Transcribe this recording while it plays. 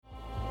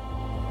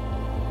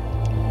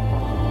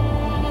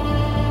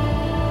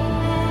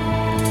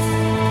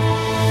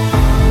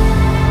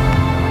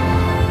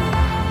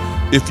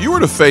If you were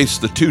to face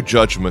the two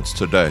judgments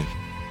today,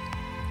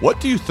 what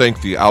do you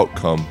think the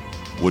outcome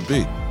would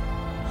be?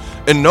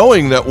 And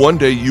knowing that one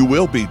day you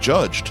will be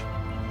judged,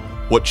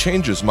 what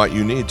changes might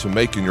you need to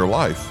make in your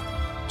life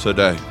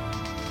today?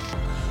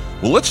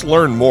 Well, let's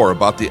learn more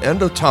about the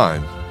end of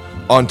time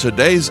on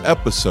today's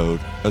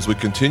episode as we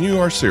continue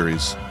our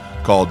series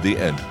called The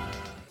End.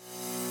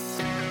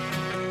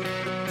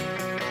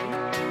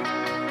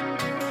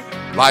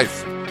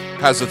 Life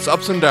has its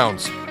ups and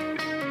downs.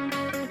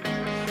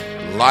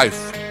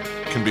 Life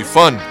can be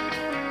fun.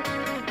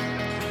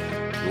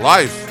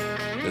 Life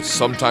is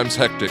sometimes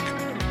hectic.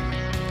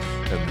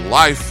 And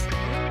life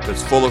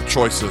is full of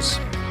choices.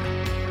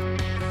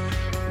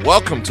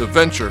 Welcome to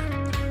Venture,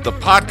 the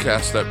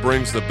podcast that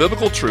brings the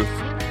biblical truth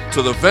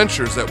to the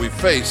ventures that we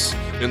face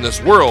in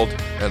this world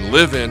and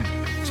live in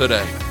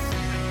today.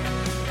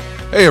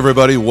 Hey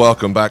everybody,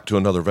 welcome back to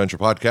another Venture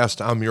podcast.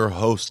 I'm your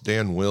host,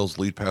 Dan Wills,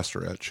 lead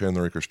pastor at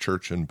Chandler Acres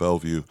Church in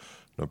Bellevue,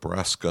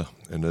 Nebraska.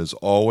 And as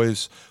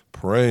always,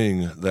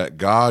 praying that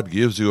God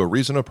gives you a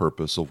reason, a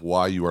purpose of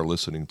why you are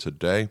listening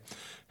today.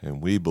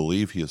 And we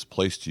believe He has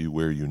placed you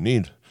where you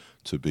need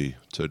to be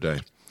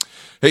today.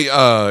 Hey,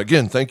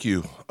 again, thank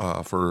you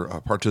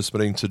for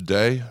participating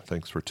today.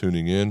 Thanks for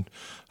tuning in,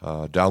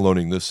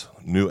 downloading this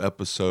new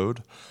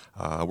episode.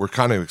 We're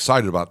kind of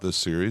excited about this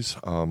series.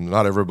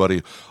 Not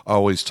everybody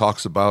always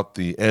talks about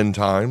the end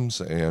times,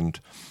 and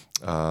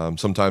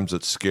sometimes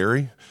it's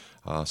scary.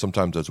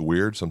 Sometimes it's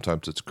weird.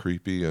 Sometimes it's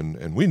creepy,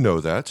 and we know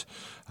that.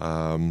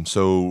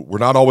 So we're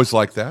not always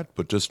like that,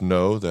 but just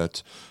know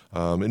that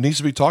it needs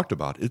to be talked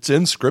about. It's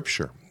in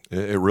Scripture.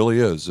 It really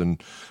is,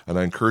 and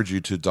I encourage you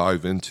to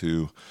dive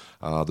into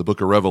the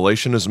book of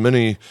Revelation, as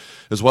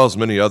well as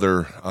many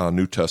other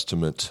New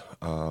Testament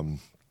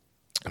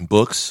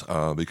books,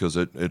 because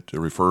it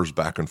refers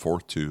back and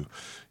forth to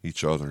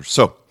each other.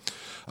 So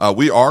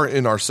we are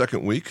in our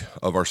second week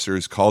of our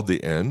series called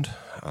The End,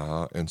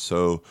 and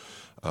so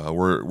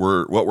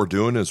what we're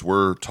doing is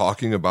we're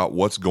talking about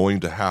what's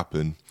going to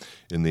happen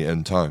in the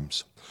end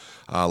times.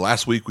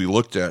 Last week we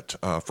looked at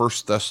 1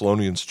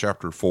 Thessalonians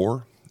chapter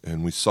 4,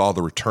 and we saw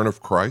the return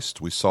of Christ.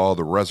 We saw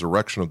the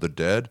resurrection of the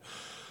dead.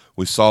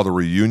 We saw the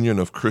reunion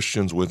of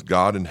Christians with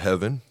God in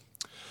heaven.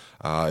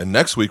 And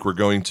next week we're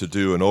going to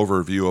do an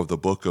overview of the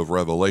book of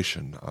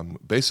Revelation. I'm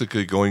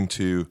basically going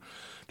to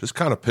just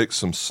kind of pick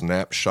some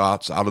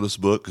snapshots out of this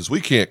book because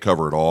we can't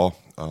cover it all.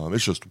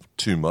 It's just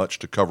too much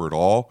to cover it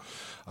all.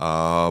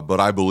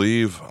 But I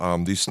believe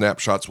these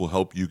snapshots will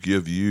help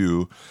give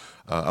you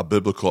a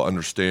biblical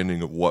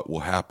understanding of what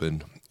will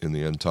happen in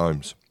the end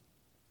times.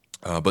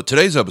 But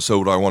today's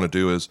episode, what I want to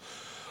do is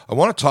I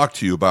want to talk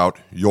to you about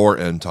your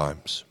end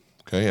times,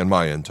 okay, and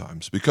my end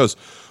times. Because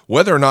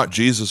whether or not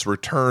Jesus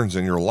returns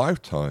in your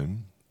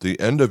lifetime, the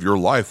end of your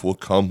life will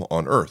come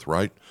on earth,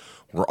 right?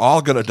 We're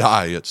all going to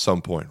die at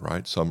some point,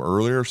 right? Some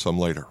earlier, some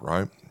later,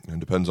 right? It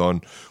depends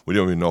on, we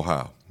don't even know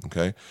how,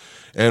 okay?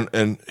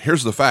 And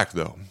here's the fact,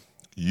 though.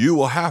 You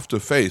will have to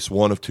face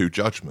one of two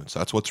judgments.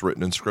 That's what's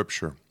written in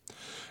Scripture.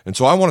 And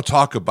so I want to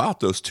talk about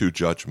those two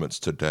judgments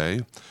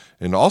today.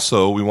 And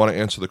also, we want to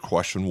answer the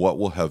question, what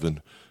will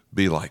heaven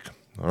be like?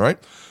 All right?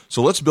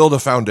 So let's build a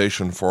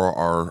foundation for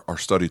our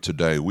study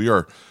today.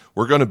 We're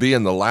going to be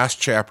in the last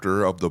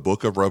chapter of the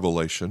book of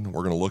Revelation.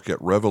 We're going to look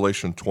at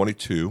Revelation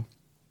 22,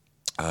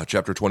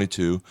 chapter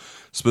 22.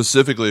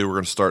 Specifically, we're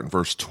going to start in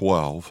verse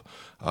 12.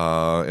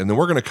 And then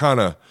we're going to kind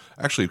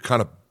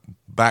of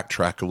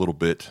backtrack a little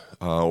bit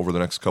over the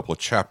next couple of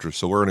chapters.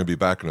 So we're going to be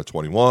back into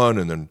 21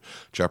 and then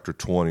chapter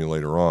 20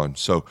 later on.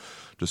 So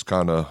just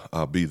kind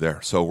of be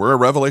there. So we're at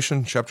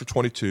Revelation chapter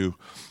 22.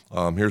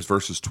 Here's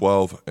verses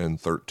 12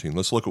 and 13.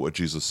 Let's look at what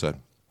Jesus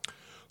said.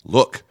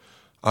 Look,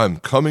 I'm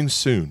coming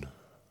soon.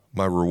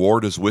 My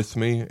reward is with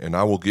me, and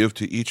I will give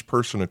to each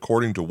person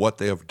according to what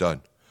they have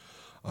done.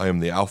 I am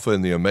the Alpha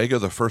and the Omega,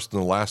 the first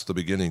and the last, the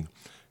beginning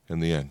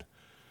and the end.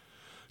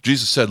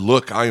 Jesus said,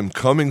 look, I am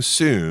coming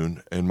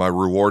soon, and my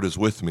reward is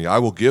with me. I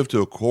will give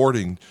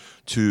according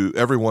to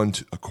everyone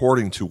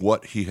according to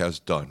what he has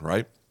done,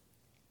 right?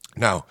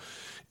 Now,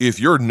 if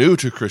you're new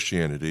to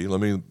Christianity, let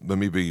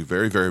me be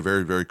very, very,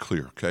 very, very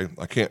clear, okay?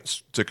 I can't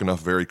stick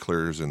enough very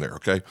clears in there,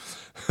 okay?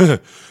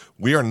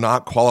 We are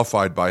not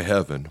qualified by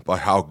heaven by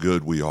how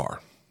good we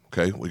are,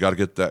 okay? We got to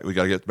get that. We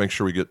got to make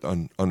sure we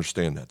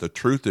understand that. The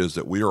truth is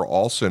that we are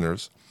all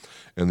sinners,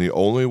 and the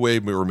only way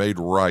we were made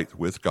right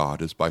with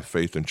God is by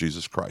faith in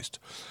Jesus Christ.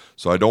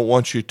 So I don't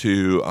want you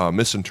to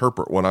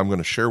misinterpret what I'm going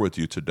to share with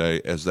you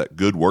today as that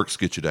good works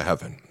get you to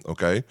heaven,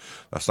 okay?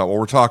 That's not what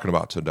we're talking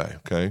about today,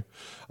 okay?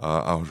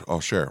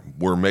 I'll share.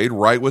 We're made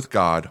right with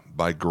God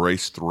by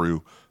grace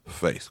through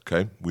faith,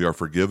 okay? We are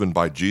forgiven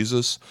by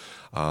Jesus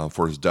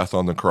for his death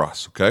on the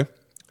cross, okay?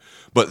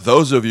 But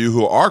those of you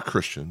who are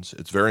Christians,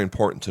 it's very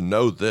important to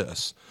know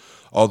this.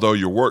 Although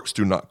your works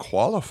do not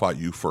qualify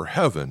you for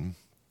heaven,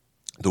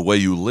 the way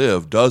you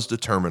live does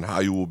determine how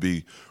you will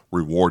be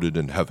rewarded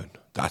in heaven.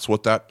 That's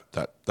what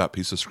that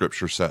piece of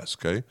Scripture says,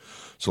 okay?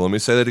 So let me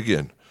say that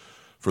again.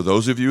 For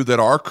those of you that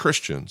are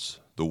Christians,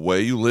 the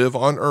way you live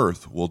on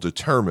earth will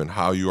determine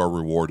how you are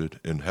rewarded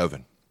in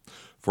heaven.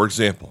 For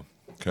example,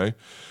 Okay,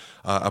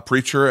 a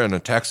preacher and a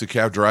taxi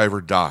cab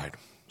driver died.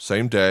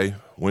 Same day,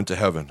 went to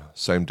heaven.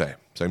 Same day,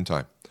 same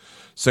time.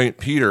 St.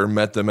 Peter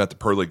met them at the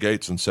pearly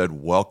gates and said,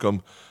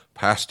 "Welcome,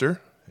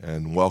 Pastor,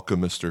 and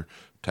welcome, Mr.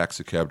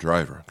 Taxi cab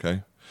driver."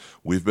 Okay,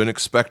 we've been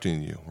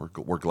expecting you.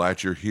 We're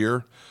glad you're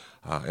here.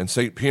 And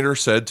St. Peter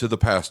said to the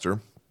pastor,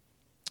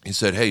 he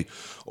said, "Hey,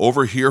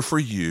 over here for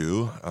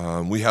you,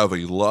 we have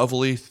a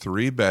lovely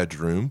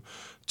 3-bedroom,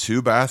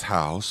 2-bath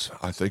house.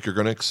 I think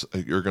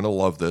you're gonna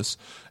love this.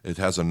 It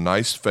has a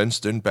nice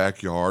fenced-in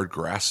backyard.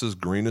 Grass is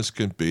green as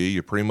can be.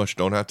 You pretty much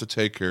don't have to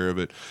take care of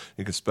it.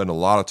 You can spend a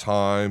lot of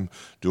time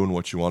doing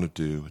what you want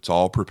to do. It's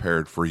all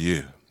prepared for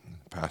you."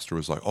 The pastor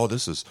was like, "Oh,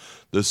 this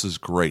is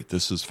great.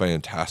 This is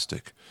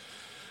fantastic."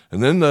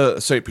 And then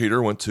St.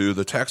 Peter went to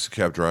the taxi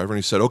cab driver and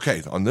he said,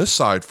 "Okay, on this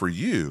side for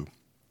you,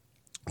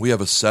 we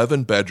have a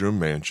 7-bedroom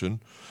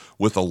mansion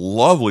with a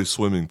lovely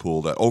swimming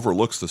pool that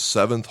overlooks the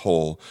 7th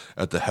hole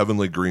at the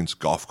Heavenly Greens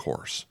golf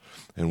course.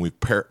 And we've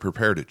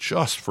prepared it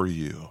just for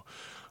you."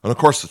 And of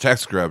course, the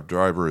taxi cab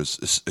driver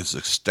is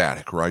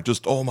ecstatic, right?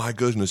 Just, "Oh my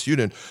goodness,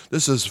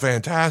 this is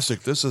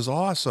fantastic. This is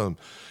awesome."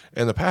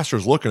 And the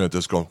pastor's looking at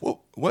this going,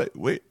 "Whoa,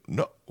 wait,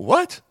 no,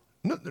 what?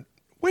 No,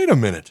 wait a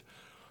minute.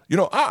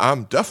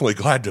 I'm definitely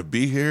glad to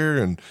be here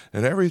and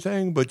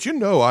everything, but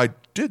I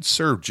did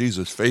serve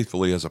Jesus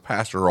faithfully as a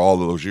pastor all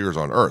those years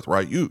on earth,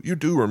 right? You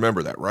do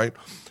remember that, right?"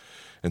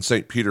 And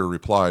St. Peter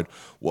replied,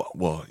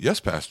 well, yes,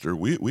 Pastor,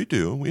 we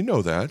do. We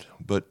know that.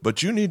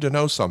 But you need to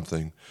know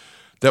something,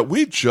 that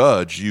we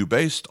judge you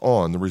based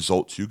on the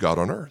results you got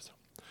on earth.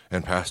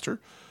 And Pastor,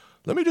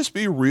 let me just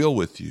be real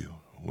with you.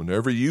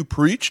 Whenever you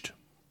preached,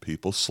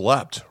 people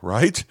slept,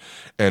 right?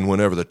 And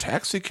whenever the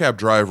taxi cab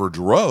driver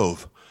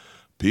drove,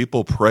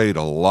 people prayed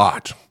a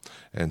lot.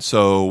 And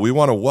so we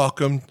want to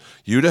welcome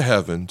you to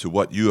heaven, to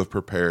what you have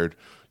prepared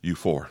you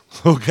for.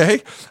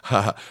 Okay?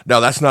 Now,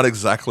 that's not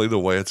exactly the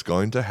way it's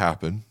going to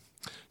happen.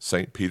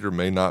 St. Peter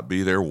may not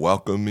be there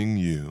welcoming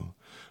you,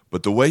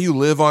 but the way you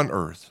live on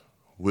earth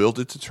will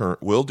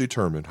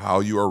determine how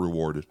you are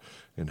rewarded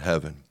in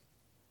heaven.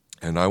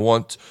 And I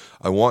want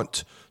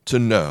to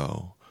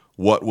know,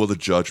 what will the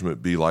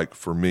judgment be like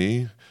for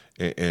me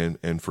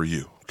and for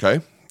you? Okay?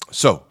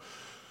 So,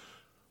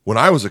 when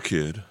I was a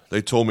kid,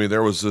 they told me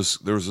there was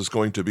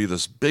going to be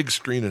this big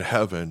screen in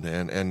heaven,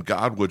 and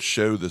God would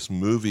show this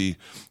movie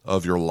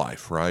of your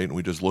life, right? And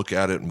we just look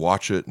at it and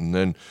watch it, and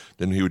then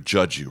he would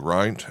judge you,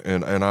 right?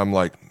 And I'm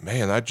like,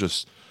 man, I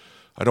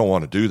don't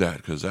want to do that,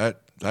 because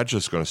that's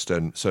just going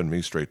to send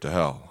me straight to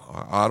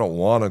hell. I don't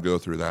want to go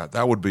through that.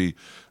 That would be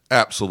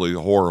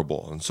absolutely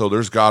horrible. And so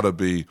there's got to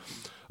be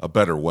a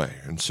better way.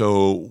 And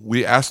so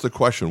we ask the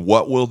question,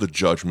 what will the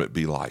judgment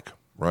be like,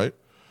 right?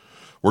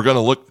 We're going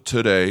to look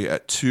today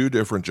at 2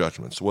 different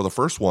judgments. Well, the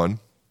first one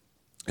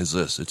is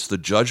this. It's the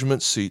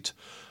judgment seat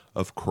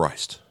of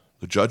Christ.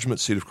 The judgment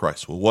seat of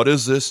Christ. Well, what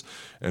is this,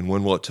 and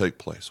when will it take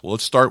place? Well,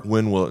 let's start,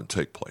 when will it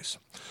take place?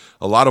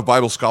 A lot of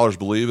Bible scholars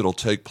believe it'll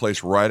take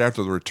place right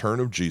after the return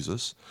of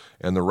Jesus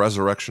and the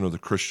resurrection of the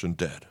Christian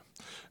dead.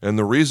 And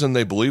the reason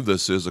they believe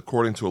this is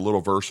according to a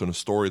little verse in a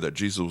story that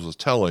Jesus was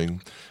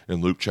telling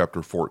in Luke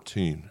chapter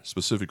 14,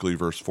 specifically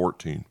verse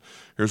 14.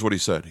 Here's what he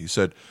said. He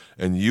said,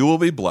 "And you will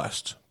be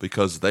blessed,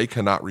 because they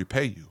cannot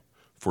repay you,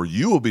 for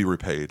you will be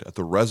repaid at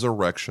the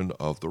resurrection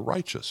of the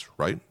righteous,"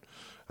 right?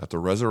 At the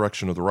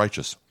resurrection of the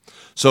righteous.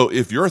 So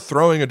if you're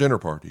throwing a dinner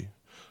party,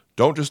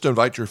 don't just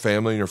invite your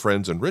family and your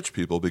friends and rich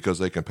people because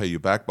they can pay you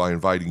back by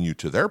inviting you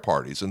to their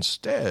parties.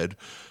 Instead,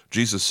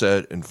 Jesus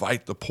said,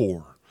 invite the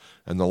poor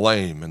and the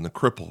lame and the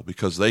cripple,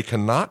 because they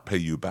cannot pay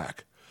you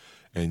back,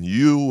 and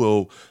you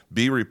will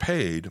be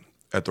repaid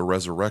at the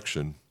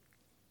resurrection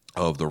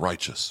of the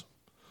righteous.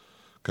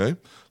 Okay?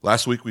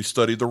 Last week we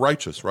studied the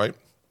righteous, right?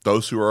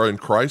 Those who are in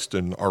Christ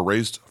and are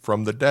raised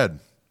from the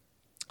dead.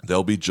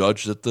 They'll be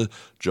judged at the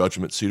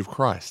judgment seat of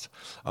Christ.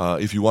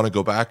 If you want to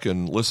go back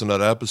and listen to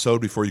that episode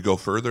before you go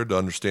further to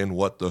understand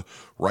what the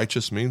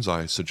righteous means,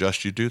 I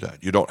suggest you do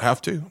that. You don't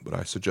have to, but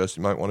I suggest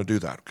you might want to do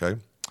that,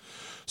 okay?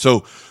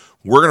 So,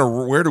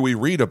 where do we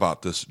read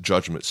about this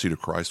judgment seat of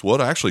Christ? Well,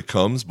 it actually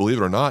comes,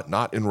 believe it or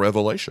not in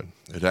Revelation.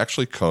 It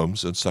actually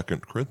comes in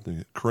 2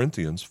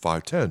 Corinthians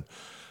 5:10. It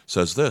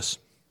says this,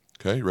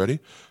 okay,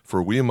 ready?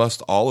 "For we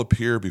must all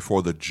appear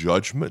before the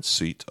judgment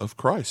seat of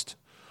Christ,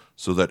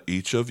 so that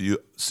each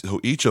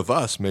of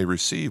us may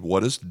receive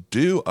what is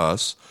due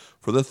us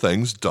for the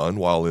things done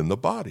while in the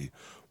body,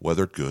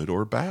 whether good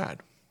or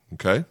bad."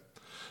 Okay?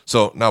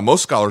 So now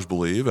most scholars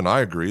believe, and I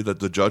agree, that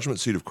the judgment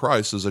seat of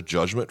Christ is a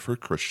judgment for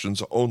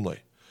Christians only.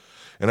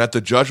 And at the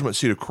judgment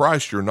seat of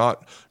Christ, you're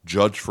not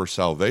judged for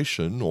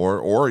salvation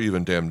or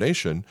even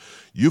damnation.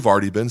 You've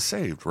already been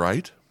saved,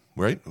 right?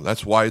 Right?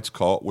 That's why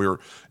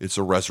it's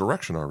a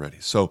resurrection already.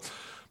 So,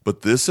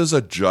 but this is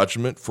a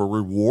judgment for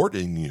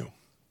rewarding you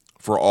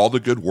for all the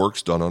good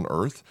works done on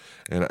earth.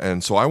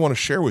 And so I want to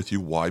share with you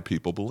why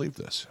people believe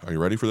this. Are you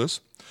ready for this?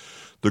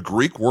 The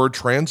Greek word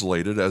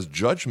translated as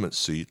judgment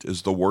seat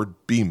is the word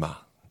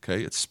bema,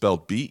 Okay, it's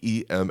spelled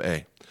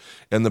B-E-M-A.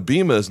 And the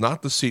bema is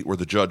not the seat where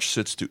the judge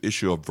sits to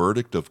issue a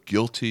verdict of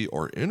guilty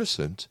or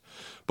innocent,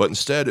 but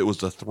instead it was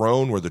the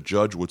throne where the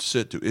judge would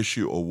sit to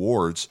issue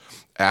awards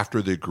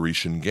after the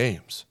Grecian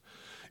Games.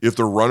 If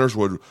the runners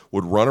would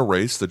run a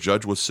race, the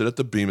judge would sit at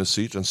the bema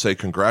seat and say,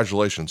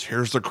 congratulations,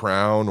 here's the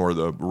crown or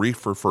the wreath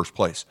for first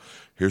place.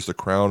 Here's the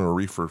crown or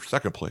wreath for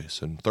second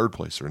place and third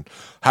place, and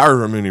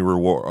however many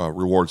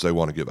rewards they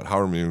want to give it,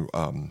 however many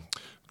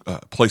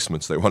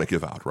placements they want to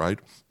give out, right?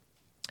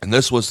 And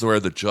this was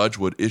where the judge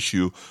would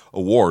issue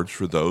awards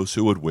for those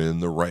who would win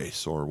the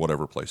race or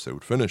whatever place they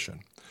would finish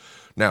in.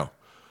 Now,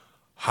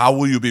 how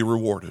will you be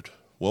rewarded?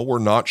 Well, we're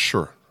not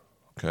sure.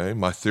 Okay,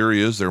 my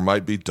theory is there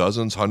might be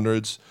dozens,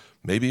 hundreds,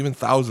 maybe even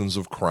thousands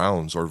of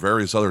crowns or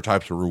various other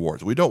types of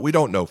rewards. We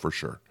don't know for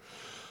sure.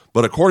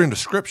 But according to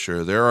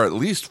Scripture, there are at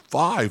least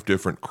 5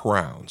 different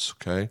crowns,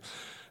 okay?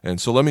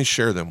 And so let me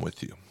share them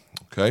with you,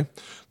 okay?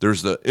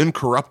 There's the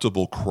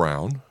incorruptible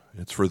crown.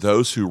 It's for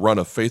those who run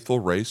a faithful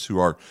race, who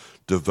are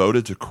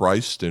devoted to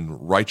Christ in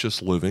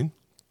righteous living,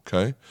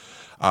 okay?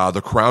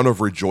 The crown of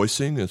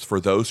rejoicing is for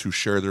those who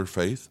share their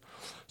faith.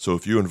 So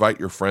if you invite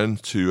your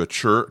friend to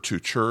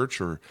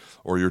church, or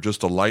you're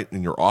just a light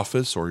in your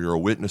office, or you're a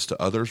witness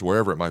to others,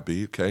 wherever it might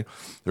be, okay,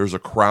 there's a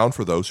crown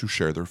for those who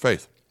share their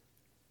faith.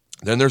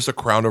 Then there's the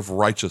crown of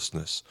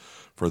righteousness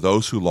for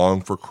those who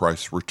long for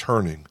Christ's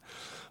returning.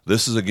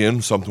 This is,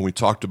 again, something we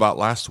talked about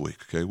last week,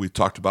 okay? We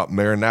talked about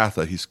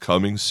Maranatha. He's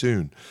coming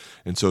soon.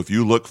 And so if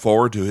you look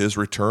forward to his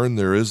return,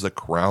 there is the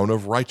crown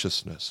of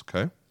righteousness,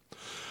 okay?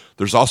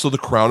 There's also the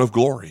crown of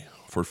glory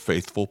for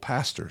faithful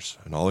pastors.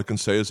 And all I can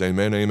say is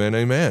amen, amen,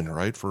 amen,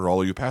 right? For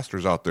all of you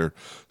pastors out there,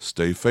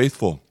 stay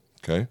faithful,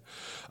 okay?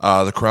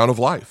 The crown of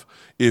life.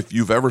 If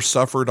you've ever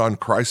suffered on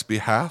Christ's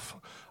behalf,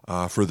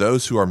 for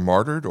those who are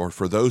martyred or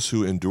for those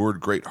who endured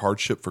great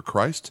hardship for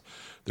Christ,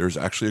 there's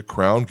actually a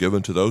crown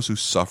given to those who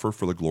suffer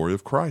for the glory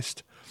of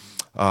Christ.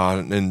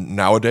 And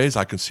nowadays,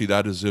 I can see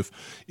that as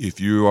if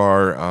you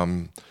are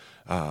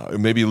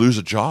maybe lose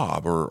a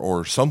job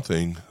or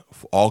something,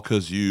 all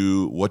because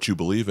what you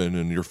believe in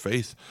and your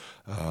faith.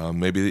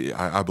 Maybe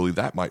I believe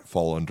that might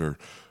fall under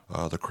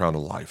the crown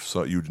of life.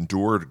 So you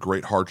endured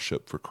great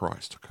hardship for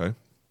Christ. Okay.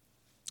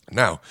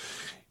 Now,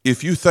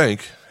 if you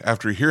think,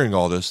 after hearing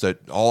all this, that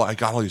I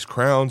got all these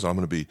crowns, I'm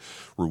going to be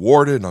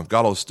rewarded, and I've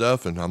got all this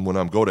stuff, and when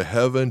I go to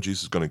heaven,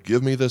 Jesus is going to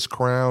give me this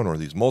crown or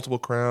these multiple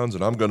crowns,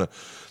 and I'm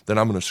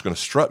just going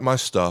to strut my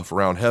stuff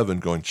around heaven,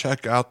 going,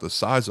 check out the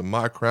size of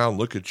my crown,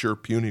 look at your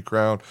puny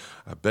crown.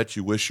 I bet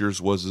you wish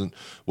yours was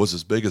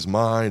as big as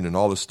mine, and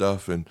all this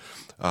stuff. And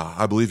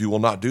I believe you will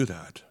not do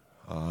that.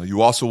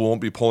 You also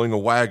won't be pulling a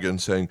wagon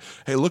saying,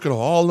 hey, look at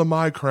all of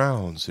my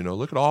crowns,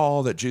 look at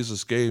all that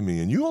Jesus gave me,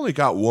 and you only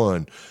got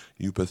one.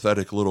 You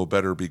pathetic little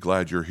better be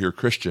glad you're here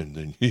Christian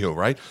than you,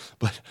 right?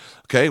 But,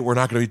 okay, we're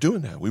not going to be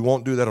doing that. We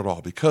won't do that at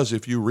all, because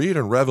if you read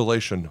in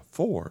Revelation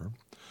 4,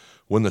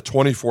 when the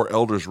 24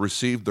 elders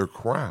received their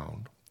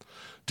crown,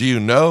 do you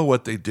know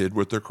what they did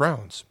with their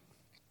crowns?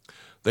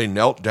 They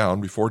knelt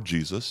down before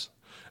Jesus,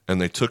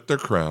 and they took their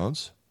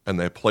crowns, and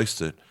they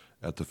placed it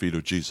at the feet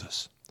of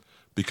Jesus.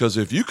 Because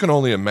if you can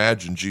only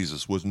imagine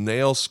Jesus with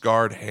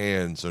nail-scarred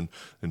hands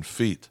and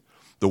feet,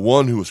 the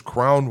one who was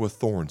crowned with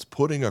thorns,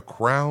 putting a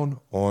crown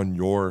on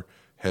your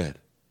head,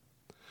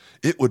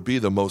 it would be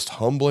the most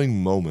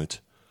humbling moment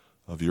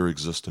of your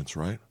existence,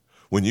 right?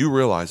 When you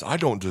realize, I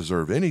don't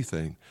deserve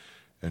anything,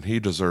 and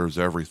he deserves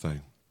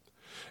everything.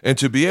 And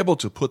to be able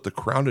to put the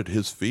crown at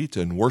his feet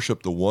and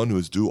worship the one who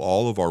is due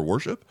all of our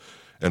worship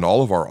and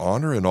all of our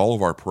honor and all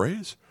of our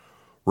praise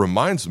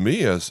reminds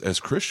me as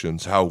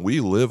Christians how we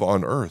live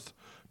on earth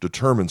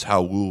determines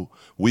how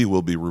we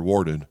will be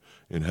rewarded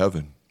in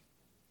heaven.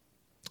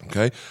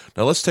 Okay,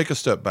 now let's take a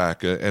step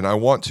back, and I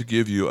want to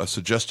give you a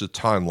suggested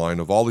timeline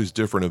of all these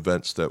different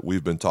events that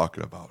we've been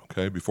talking about,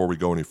 okay, before we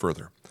go any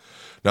further.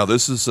 Now,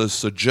 this is a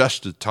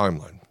suggested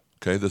timeline,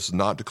 okay? This is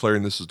not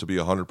declaring this is to be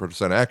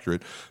 100%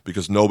 accurate,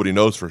 because nobody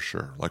knows for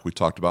sure. Like we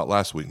talked about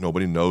last week,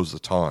 nobody knows the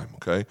time,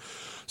 okay?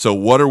 So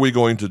what are we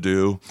going to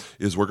do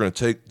is we're going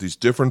to take these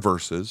different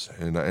verses,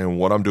 and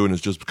what I'm doing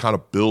is just kind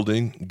of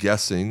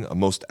guessing a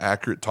most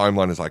accurate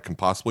timeline as I can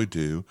possibly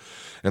do.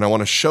 And I want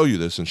to show you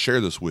this and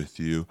share this with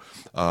you,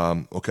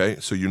 okay,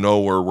 so you know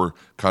where we're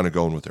kind of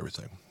going with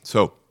everything.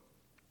 So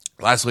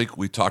last week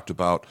we talked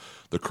about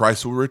the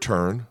Christ will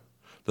return,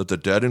 that the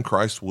dead in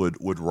Christ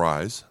would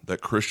rise, that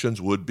Christians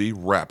would be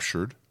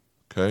raptured,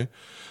 okay?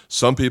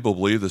 Some people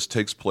believe this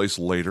takes place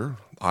later.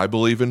 I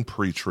believe in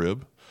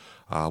pre-trib.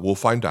 We'll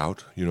find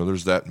out.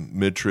 There's that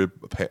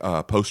mid-trib,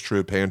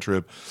 post-trib,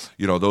 pan-trib,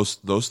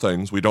 those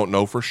things. We don't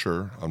know for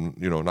sure. I'm,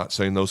 not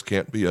saying those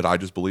can't be it. I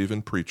just believe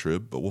in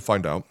pre-trib, but we'll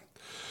find out.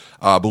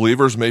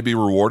 Believers may be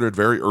rewarded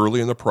very early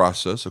in the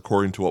process,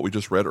 according to what we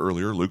just read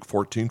earlier, Luke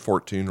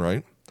 14:14,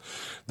 right?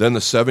 Then the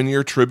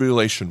 7-year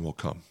tribulation will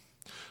come.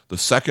 The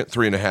second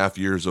 3.5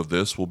 years of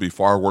this will be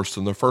far worse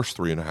than the first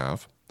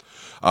 3.5.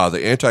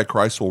 The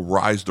Antichrist will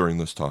rise during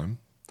this time.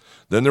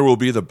 Then there will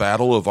be the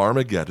battle of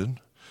Armageddon,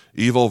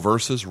 evil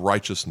versus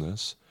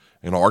righteousness,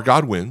 and our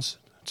God wins.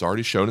 It's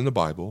already shown in the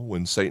Bible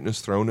when Satan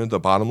is thrown into the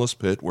bottomless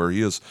pit where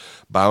he is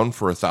bound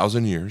for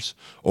 1,000 years,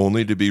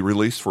 only to be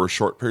released for a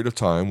short period of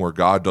time where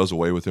God does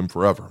away with him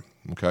forever.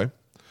 Okay?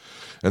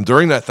 And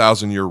during that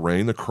 1,000-year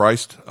reign,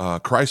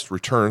 Christ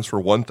returns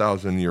for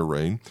 1,000-year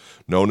reign,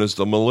 known as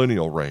the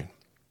millennial reign.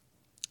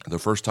 The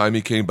first time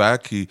he came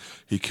back, he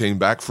came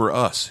back for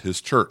us,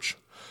 his church.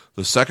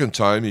 The second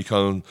time he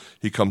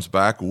comes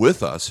back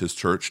with us, his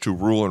church, to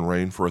rule and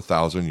reign for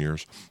 1,000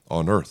 years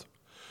on earth.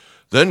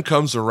 Then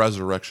comes the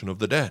resurrection of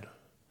the dead.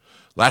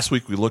 Last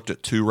week we looked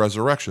at 2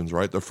 resurrections,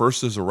 right? The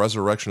first is a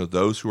resurrection of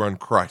those who are in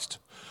Christ.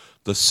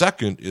 The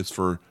second is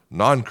for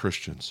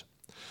non-Christians,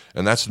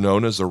 and that's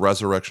known as the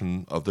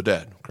resurrection of the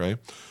dead, okay?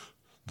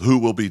 Who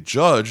will be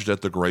judged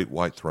at the great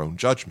white throne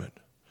judgment.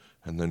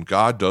 And then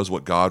God does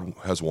what God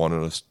has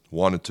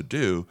wanted to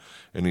do,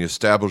 and he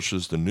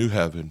establishes the new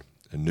heaven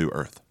and new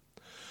earth.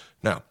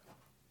 Now,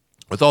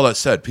 with all that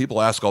said,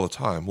 people ask all the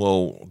time,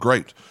 well,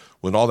 great,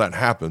 when all that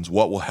happens,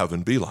 what will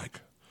heaven be like?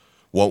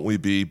 Won't we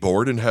be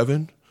bored in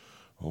heaven?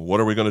 What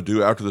are we going to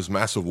do after this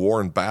massive war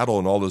and battle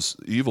and all this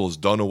evil is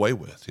done away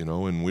with,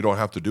 and we don't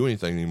have to do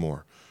anything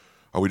anymore?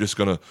 Are we just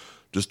going to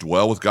just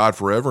dwell with God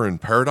forever in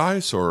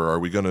paradise, or are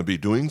we going to be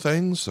doing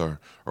things, or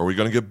are we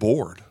going to get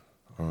bored?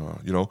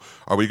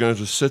 Are we going to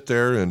just sit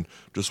there and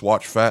just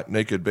watch fat,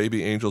 naked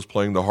baby angels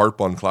playing the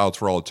harp on clouds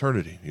for all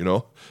eternity,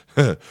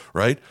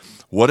 right?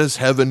 What is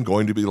heaven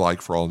going to be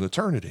like for all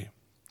eternity?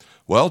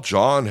 Well,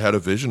 John had a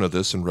vision of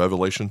this in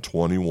Revelation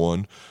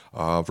 21,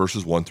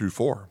 verses 1 through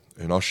 4.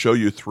 And I'll show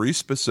you 3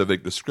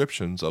 specific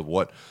descriptions of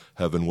what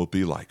heaven will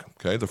be like.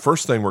 Okay, the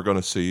first thing we're going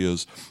to see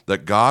is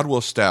that God will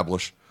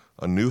establish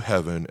a new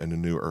heaven and a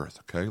new earth.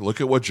 Okay, look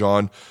at what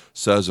John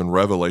says in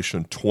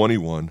Revelation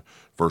 21,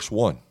 verse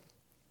 1.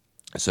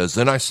 It says,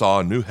 "Then I saw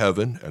a new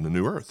heaven and a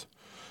new earth.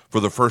 For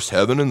the first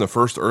heaven and the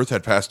first earth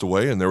had passed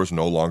away, and there was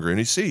no longer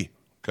any sea."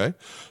 Okay,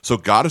 so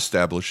God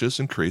establishes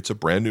and creates a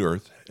brand new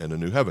earth and a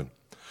new heaven.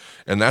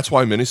 And that's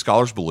why many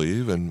scholars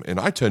believe, and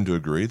I tend to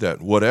agree,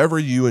 that whatever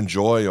you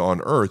enjoy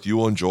on earth, you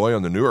will enjoy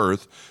on the new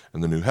earth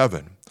and the new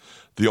heaven.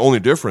 The only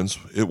difference,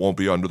 it won't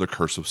be under the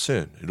curse of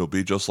sin. It'll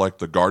be just like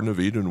the Garden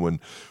of Eden when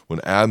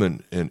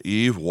Adam and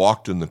Eve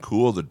walked in the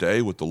cool of the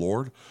day with the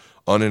Lord,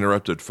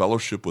 uninterrupted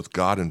fellowship with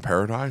God in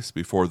paradise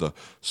before the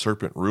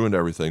serpent ruined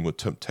everything with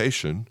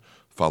temptation,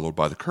 followed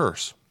by the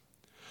curse.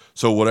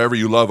 So whatever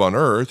you love on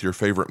earth, your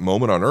favorite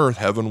moment on earth,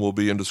 heaven will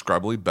be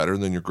indescribably better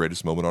than your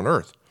greatest moment on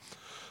earth.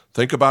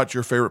 Think about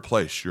your favorite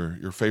place,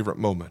 your favorite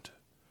moment.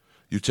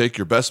 You take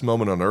your best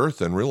moment on earth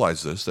and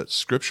realize this, that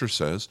Scripture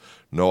says,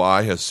 no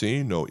eye has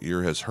seen, no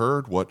ear has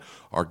heard what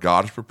our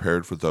God has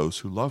prepared for those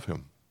who love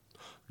him.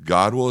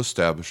 God will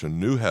establish a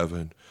new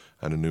heaven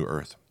and a new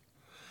earth.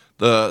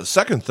 The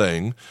second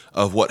thing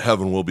of what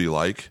heaven will be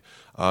like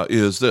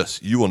is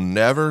this: you will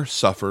never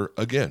suffer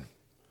again.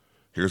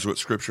 Here's what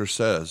Scripture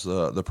says,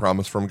 the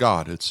promise from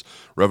God. It's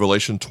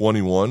Revelation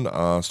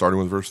 21, starting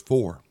with verse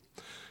 4.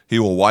 "He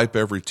will wipe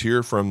every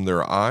tear from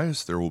their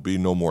eyes. There will be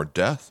no more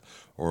death,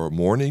 or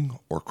mourning,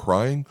 or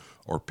crying,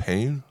 or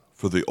pain,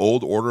 for the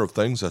old order of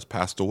things has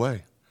passed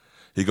away."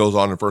 He goes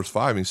on in verse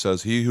 5, and he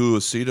says, "He who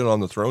is seated on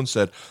the throne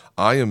said,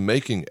 I am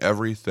making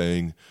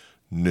everything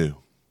new."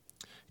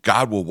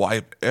 God will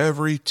wipe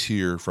every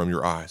tear from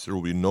your eyes. There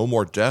will be no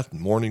more death,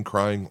 mourning,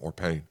 crying, or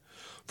pain.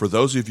 For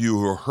those of you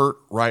who are hurt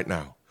right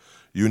now,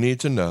 you need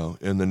to know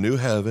in the new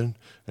heaven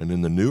and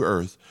in the new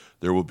earth,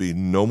 there will be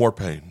no more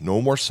pain,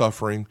 no more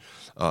suffering.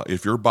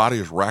 If your body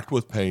is racked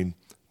with pain,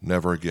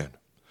 never again.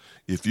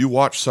 If you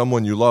watch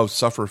someone you love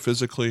suffer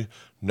physically,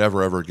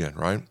 never ever again,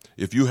 right?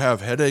 If you have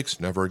headaches,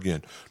 never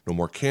again. No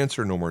more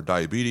cancer, no more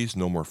diabetes,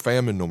 no more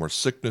famine, no more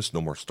sickness,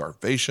 no more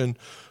starvation,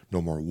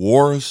 no more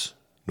wars,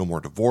 no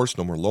more divorce,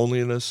 no more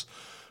loneliness,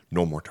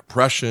 no more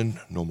depression,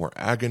 no more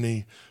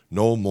agony,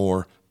 no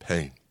more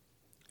pain.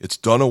 It's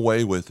done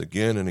away with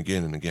again and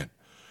again and again.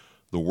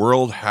 The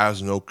world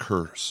has no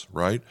curse,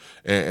 right?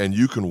 And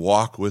you can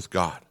walk with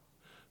God.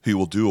 He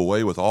will do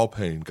away with all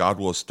pain. God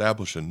will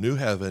establish a new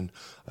heaven,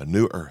 a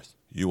new earth.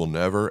 You will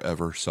never,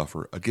 ever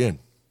suffer again.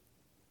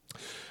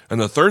 And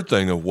the third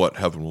thing of what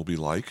heaven will be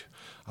like,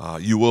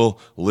 you will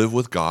live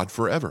with God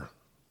forever.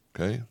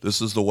 Okay,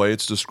 this is the way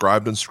it's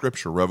described in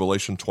Scripture,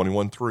 Revelation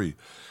 21:3.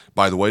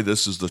 By the way,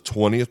 this is the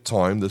 20th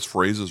time this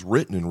phrase is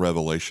written in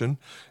Revelation,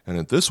 and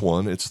at this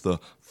one, it's the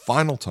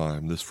final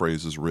time this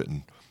phrase is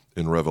written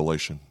in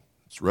Revelation.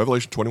 It's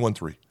Revelation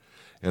 21:3.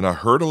 "And I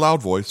heard a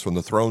loud voice from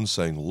the throne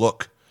saying,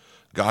 Look,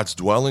 God's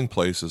dwelling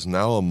place is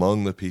now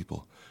among the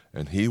people,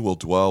 and he will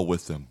dwell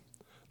with them.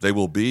 They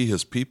will be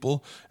his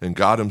people, and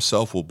God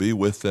himself will be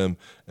with them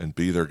and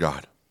be their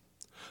God."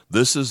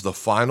 This is the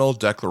final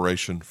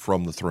declaration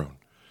from the throne,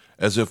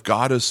 as if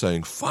God is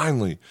saying,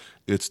 finally,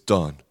 it's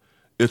done.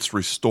 It's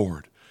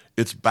restored.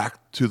 It's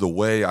back to the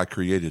way I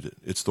created it.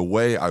 It's the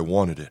way I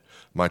wanted it.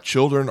 My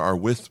children are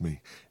with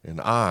me, and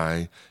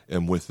I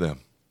am with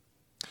them.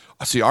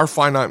 See, our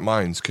finite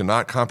minds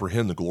cannot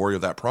comprehend the glory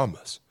of that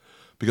promise.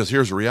 Because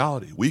here's the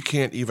reality. We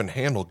can't even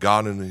handle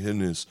God in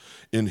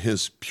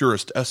his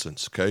purest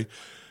essence, okay?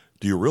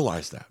 Do you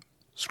realize that?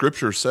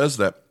 Scripture says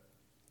that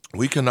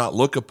We cannot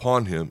look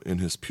upon him in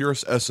his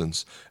purest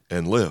essence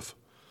and live.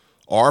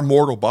 Our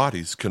mortal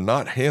bodies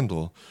cannot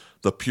handle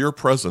the pure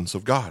presence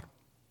of God.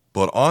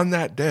 But on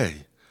that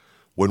day,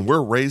 when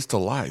we're raised to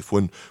life,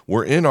 when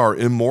we're in our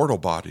immortal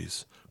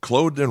bodies,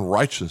 clothed in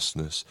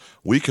righteousness,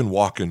 we can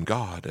walk in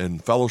God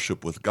and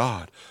fellowship with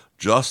God,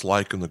 just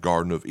like in the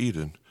Garden of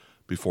Eden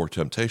before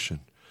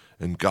temptation.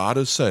 And God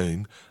is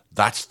saying,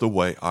 that's the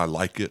way I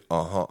like it.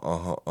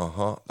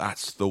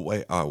 That's the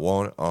way I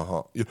want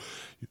it.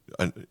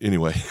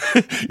 Anyway,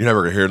 you're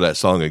never going to hear that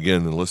song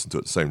again and listen to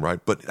it the same, right?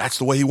 But that's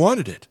the way he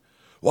wanted it.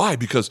 Why?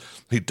 Because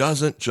he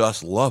doesn't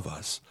just love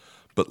us,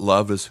 but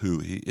love is who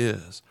he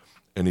is.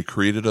 And he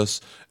created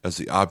us as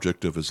the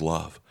object of his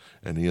love.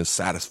 And he is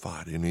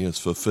satisfied and he is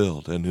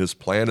fulfilled. And his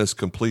plan is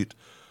complete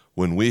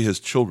when we,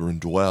 his children,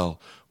 dwell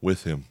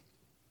with him.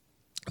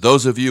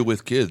 Those of you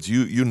with kids,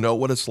 you know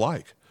what it's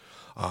like.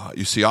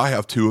 You see, I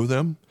have two of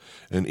them,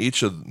 and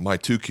each of my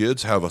two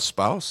kids have a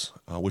spouse,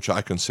 which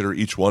I consider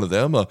each one of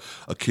them a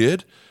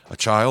kid, a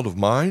child of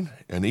mine,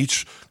 and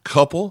each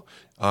couple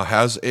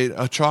has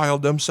a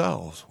child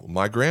themselves,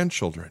 my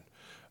grandchildren,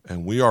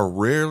 and we are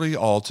rarely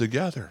all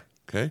together,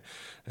 okay?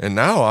 And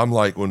now I'm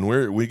like, when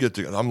we get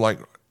together, I'm like,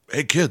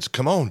 hey, kids,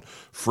 come on,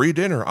 free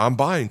dinner, I'm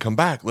buying, come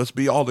back, let's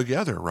be all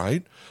together,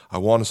 right? I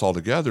want us all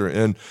together,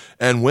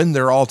 and when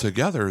they're all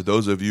together,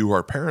 those of you who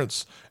are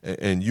parents,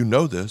 and you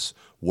know this,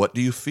 what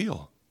do you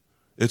feel?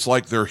 It's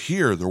like they're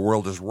here, the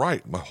world is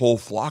right, my whole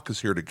flock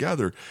is here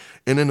together,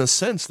 and in a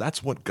sense,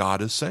 that's what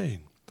God is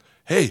saying.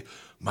 Hey,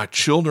 my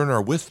children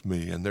are with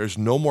me, and there's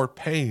no more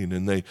pain,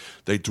 and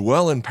they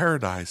dwell in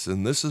paradise,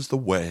 and this is the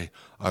way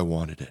I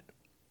wanted it.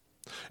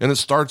 And it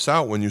starts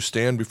out when you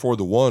stand before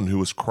the one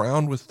who is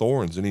crowned with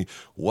thorns, and he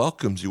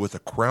welcomes you with a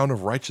crown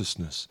of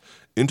righteousness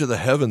into the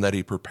heaven that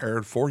he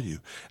prepared for you.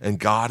 And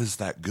God is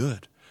that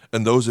good.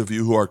 And those of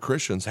you who are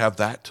Christians have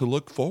that to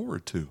look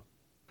forward to.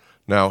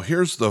 Now,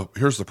 here's the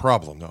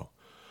problem, though.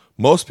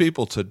 Most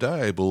people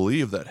today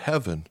believe that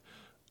heaven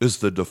is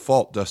the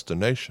default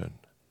destination.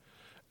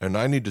 And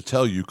I need to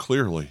tell you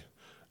clearly,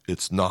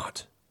 it's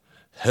not.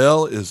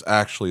 Hell is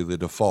actually the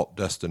default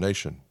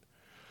destination.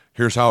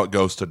 Here's how it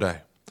goes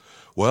today.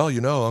 Well,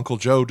 Uncle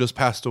Joe just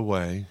passed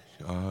away,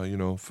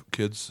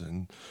 kids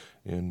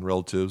and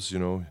relatives,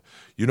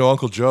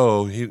 Uncle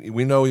Joe,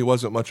 we know he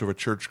wasn't much of a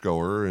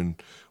churchgoer, and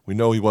we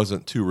know he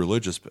wasn't too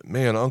religious, but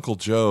man, Uncle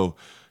Joe,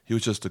 he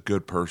was just a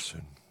good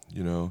person,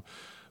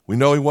 We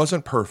know he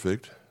wasn't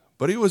perfect,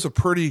 but he was a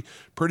pretty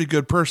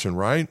good person,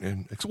 right?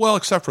 And well,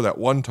 except for that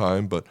one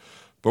time, but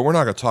we're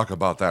not going to talk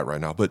about that right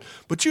now. But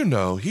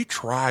he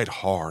tried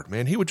hard,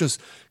 man. He would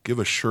just give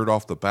a shirt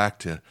off the back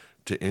to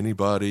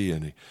anybody,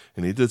 and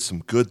he did some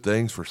good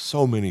things for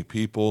so many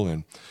people,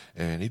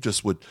 and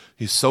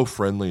he's so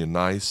friendly and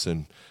nice,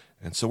 and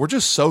so we're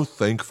just so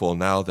thankful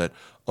now that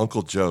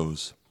Uncle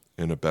Joe's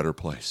in a better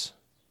place.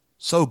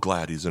 So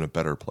glad he's in a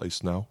better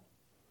place now.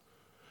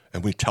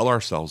 And we tell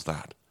ourselves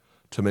that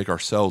to make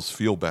ourselves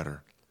feel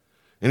better.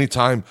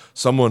 Anytime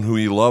someone who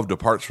he loved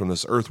departs from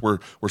this earth, we're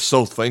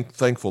so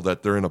thankful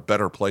that they're in a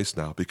better place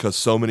now, because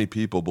so many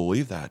people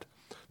believe that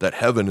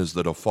heaven is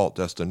the default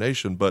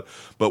destination. But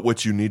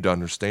what you need to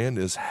understand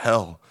is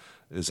hell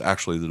is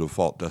actually the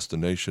default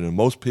destination. And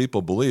most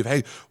people believe,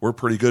 hey, we're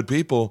pretty good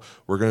people,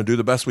 we're going to do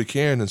the best we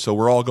can, and so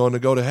we're all going to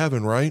go to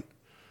heaven, right?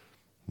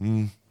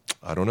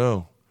 I don't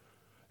know.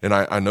 And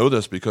I know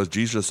this because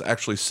Jesus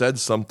actually said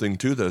something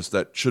to this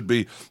that should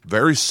be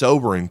very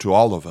sobering to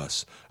all of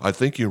us. I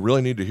think you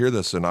really need to hear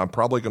this, and I'm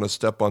probably going to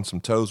step on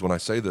some toes when I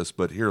say this,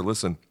 but here,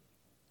 listen.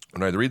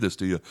 When I read this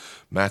to you,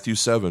 Matthew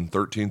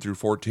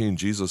 7:13-14,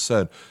 Jesus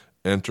said,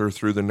 "Enter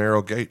through the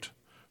narrow gate,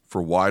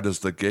 for wide is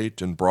the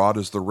gate and broad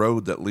is the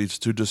road that leads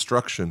to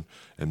destruction,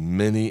 and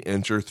many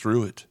enter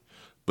through it.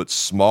 But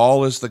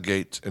small is the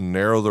gate and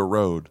narrow the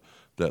road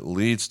that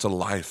leads to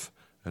life,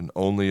 and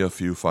only a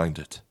few find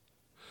it."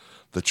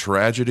 The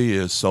tragedy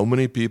is so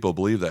many people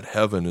believe that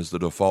heaven is the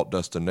default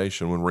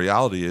destination, when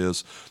reality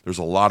is there's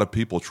a lot of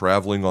people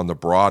traveling on the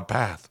broad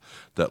path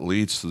that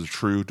leads to the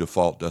true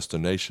default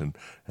destination,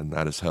 and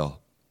that is hell.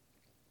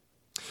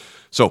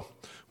 So,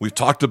 we've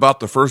talked about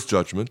the first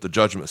judgment, the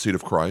judgment seat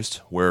of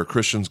Christ, where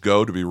Christians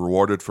go to be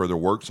rewarded for their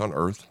works on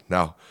earth.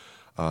 Now,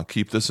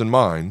 keep this in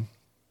mind.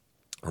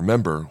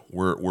 Remember,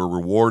 we're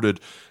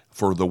rewarded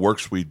for the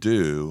works we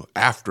do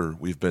after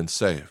we've been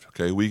saved.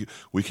 Okay,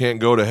 we can't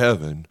go to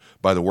heaven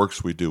by the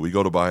works we do. We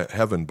go to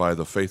heaven by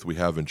the faith we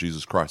have in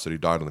Jesus Christ, that he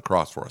died on the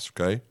cross for us.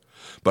 Okay,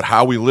 but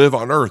how we live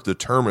on earth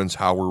determines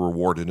how we're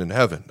rewarded in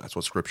heaven. That's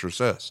what Scripture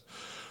says.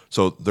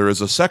 So there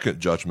is a second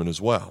judgment as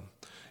well,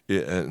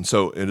 and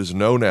so it is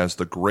known as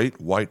the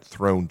Great White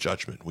Throne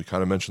Judgment. We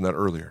kind of mentioned that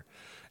earlier,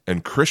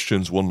 and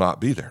Christians will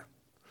not be there.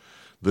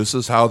 This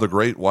is how the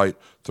Great White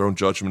Throne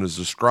Judgment is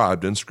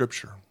described in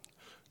Scripture.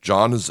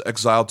 John is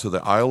exiled to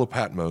the Isle of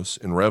Patmos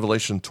in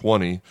Revelation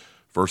 20,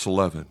 verse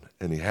 11,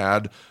 and he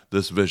had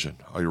this vision.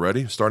 Are you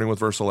ready? Starting with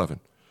verse 11.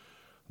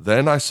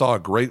 "Then I saw a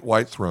great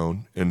white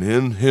throne, and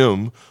in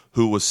him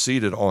who was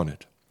seated on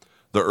it.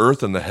 The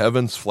earth and the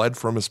heavens fled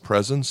from his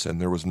presence, and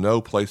there was no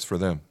place for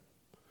them.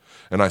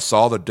 And I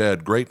saw the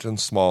dead, great and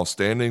small,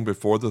 standing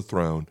before the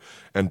throne,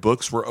 and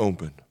books were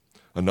opened.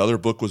 Another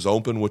book was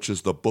opened, which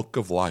is the book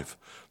of life.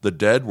 The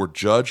dead were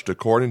judged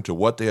according to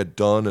what they had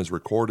done as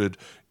recorded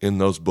in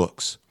those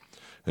books.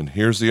 And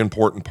here's the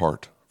important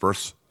part,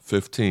 verse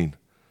 15.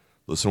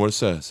 Listen to what it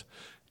says.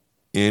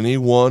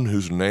 Anyone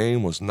whose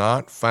name was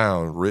not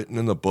found written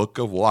in the book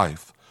of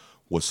life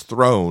was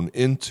thrown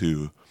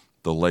into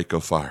the lake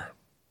of fire.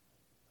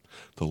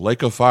 The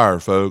lake of fire,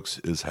 folks,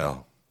 is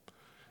hell.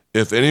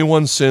 If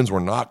anyone's sins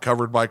were not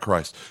covered by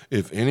Christ,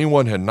 if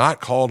anyone had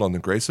not called on the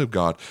grace of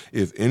God,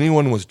 if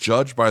anyone was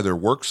judged by their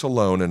works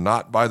alone and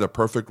not by the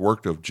perfect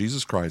work of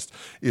Jesus Christ,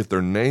 if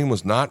their name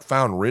was not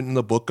found written in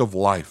the book of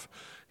life,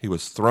 he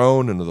was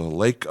thrown into the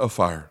lake of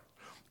fire.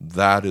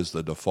 That is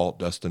the default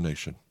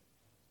destination.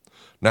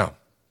 Now,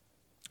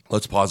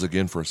 let's pause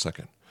again for a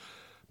second,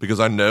 because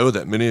I know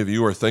that many of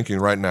you are thinking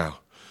right now,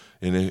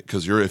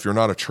 because if you're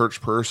not a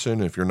church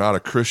person, if you're not a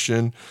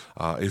Christian,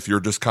 if you're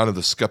just kind of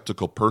the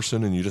skeptical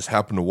person and you just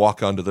happen to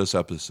walk onto this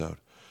episode,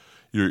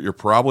 you're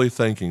probably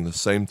thinking the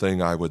same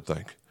thing I would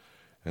think,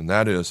 and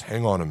that is,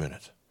 hang on a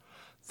minute,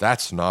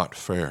 that's not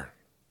fair.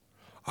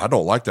 I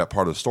don't like that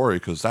part of the story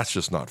because that's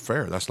just not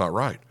fair. That's not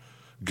right.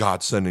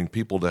 God sending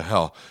people to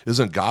hell.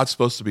 Isn't God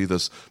supposed to be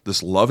this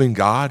loving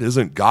God?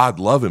 Isn't God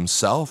love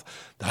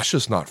himself? That's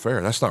just not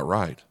fair. That's not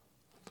right.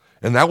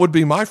 And that would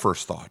be my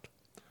first thought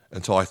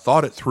until I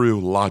thought it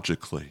through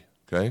logically,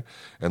 okay?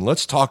 And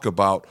let's talk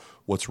about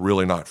what's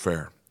really not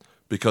fair,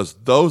 because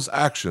those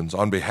actions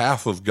on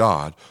behalf of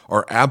God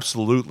are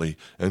absolutely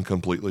and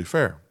completely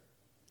fair.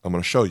 I'm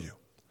going to show you.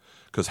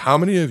 Because how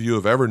many of you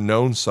have ever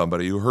known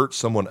somebody who hurt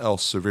someone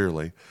else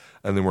severely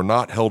and they were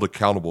not held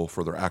accountable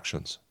for their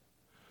actions?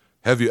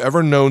 Have you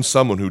ever known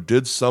someone who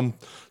did some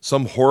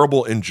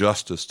horrible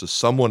injustice to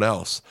someone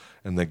else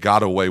and they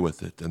got away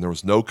with it and there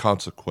was no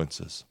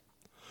consequences?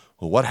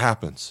 Well, what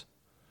happens?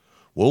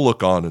 We'll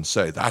look on and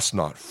say, that's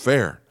not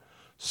fair.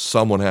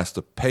 Someone has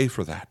to pay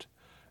for that.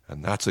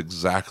 And that's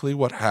exactly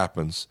what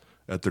happens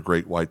at the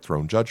great white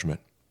throne judgment.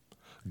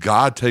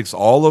 God takes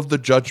all of the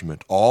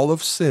judgment, all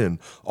of sin,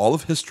 all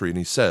of history, and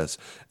he says,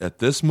 at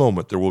this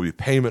moment there will be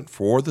payment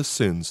for the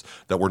sins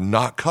that were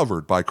not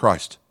covered by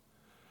Christ.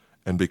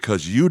 And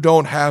because you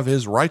don't have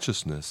his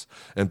righteousness,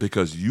 and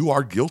because you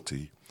are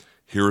guilty,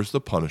 here is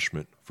the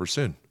punishment for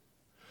sin.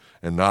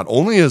 And not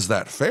only is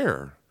that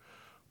fair,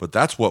 but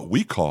that's what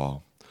we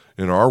call,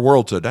 in our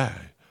world today,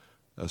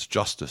 as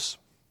justice.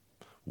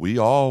 We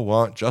all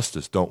want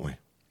justice, don't we?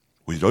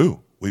 We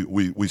do.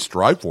 We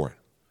strive for it.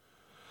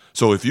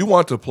 So if you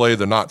want to play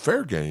the not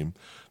fair game,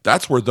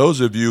 that's where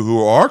those of you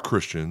who are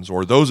Christians,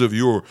 or those of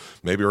you who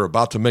maybe are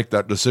about to make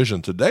that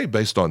decision today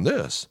based on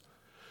this,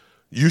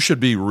 you should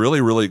be really,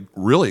 really,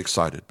 really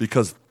excited,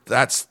 because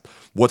that's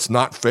what's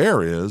not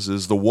fair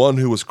is the one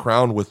who was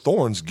crowned with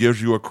thorns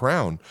gives you a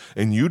crown,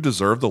 and you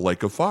deserve the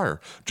lake of fire,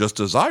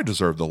 just as I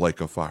deserve the lake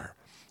of fire.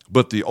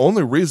 But the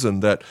only reason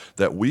that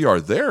we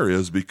are there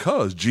is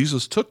because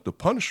Jesus took the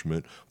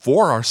punishment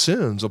for our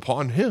sins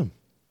upon him.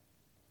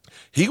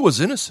 He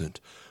was innocent.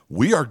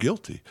 We are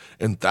guilty,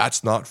 and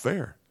that's not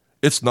fair.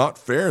 It's not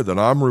fair that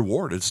I'm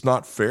rewarded. It's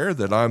not fair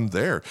that I'm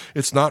there.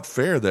 It's not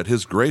fair that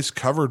his grace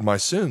covered my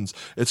sins.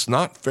 It's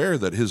not fair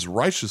that his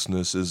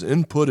righteousness is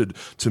inputted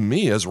to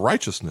me as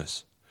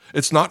righteousness.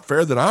 It's not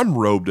fair that I'm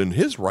robed in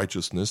his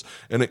righteousness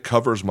and it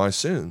covers my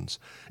sins.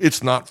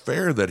 It's not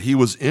fair that he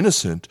was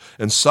innocent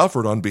and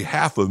suffered on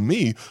behalf of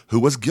me who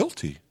was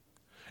guilty.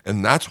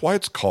 And that's why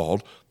it's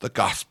called the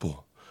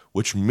gospel,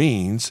 which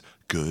means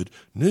good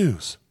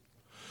news.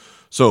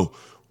 So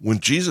when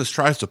Jesus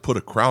tries to put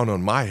a crown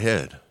on my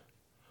head,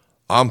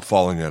 I'm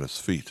falling at his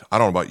feet. I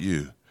don't know about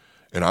you,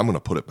 and I'm going to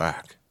put it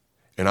back.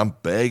 And I'm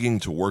begging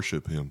to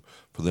worship him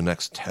for the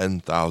next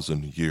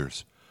 10,000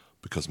 years,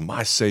 because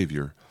my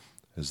Savior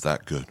is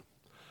that good.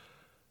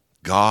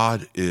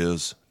 God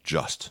is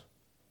just,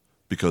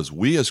 because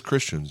we as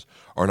Christians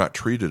are not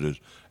treated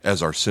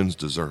as our sins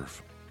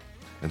deserve.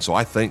 And so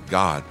I thank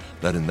God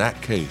that in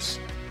that case,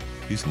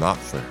 he's not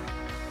fair.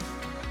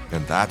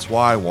 And that's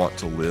why I want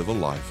to live a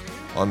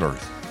life on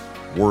earth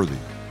worthy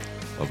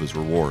of his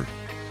reward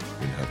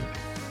in heaven.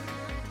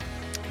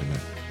 Amen.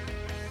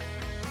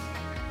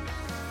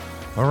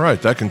 All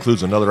right, that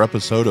concludes another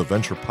episode of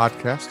Venture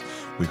Podcast.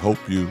 We hope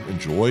you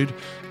enjoyed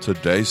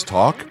today's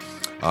talk.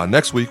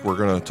 Next week, we're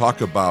going to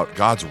talk about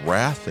God's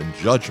wrath and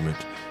judgment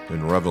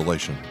in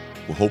Revelation.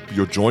 We hope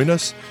you'll join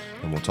us,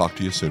 and we'll talk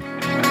to you soon.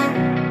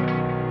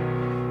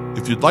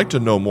 If you'd like to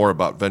know more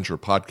about Venture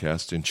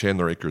Podcast in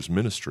Chandler Acres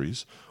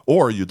Ministries,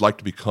 or you'd like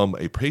to become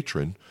a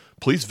patron,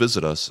 please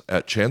visit us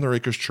at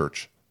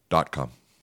chandleracreschurch.com.